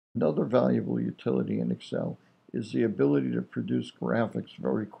Another valuable utility in Excel is the ability to produce graphics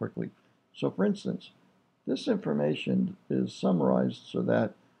very quickly. So for instance, this information is summarized so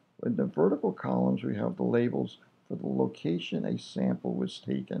that in the vertical columns we have the labels for the location a sample was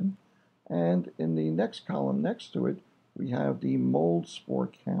taken, and in the next column next to it we have the mold spore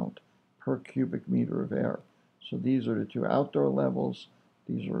count per cubic meter of air. So these are the two outdoor levels,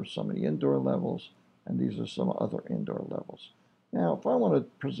 these are some of the indoor levels, and these are some other indoor levels. Now, if I want to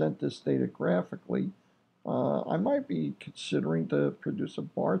present this data graphically, I might be considering to produce a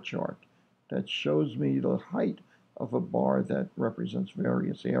bar chart that shows me the height of a bar that represents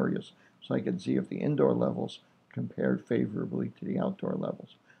various areas, so I can see if the indoor levels compared favorably to the outdoor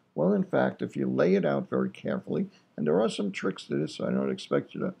levels. Well, in fact, if you lay it out very carefully, and there are some tricks to this, so I don't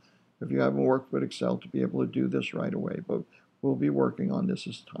expect you to, if you haven't worked with Excel, to be able to do this right away, but we'll be working on this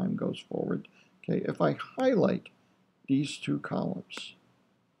as time goes forward. Okay, if I highlight these two columns,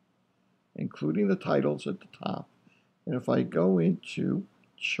 including the titles at the top, and if I go into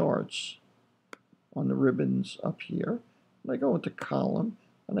charts on the ribbons up here, and I go into column,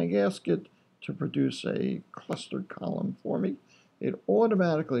 and I ask it to produce a clustered column for me, it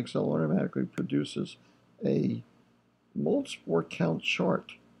automatically, Excel automatically produces a mold spore count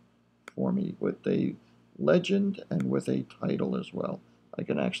chart for me with a legend and with a title as well. I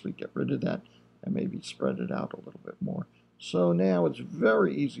can actually get rid of that and maybe spread it out a little bit more. So now it's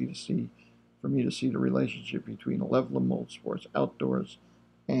very easy to see, for me to see the relationship between a level of mold spores outdoors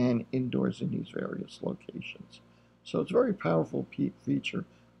and indoors in these various locations. So it's a very powerful feature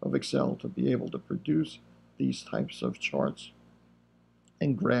of Excel to be able to produce these types of charts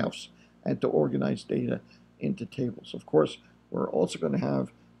and graphs and to organize data into tables. Of course, we're also going to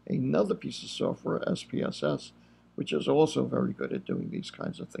have another piece of software, SPSS, which is also very good at doing these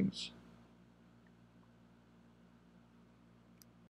kinds of things.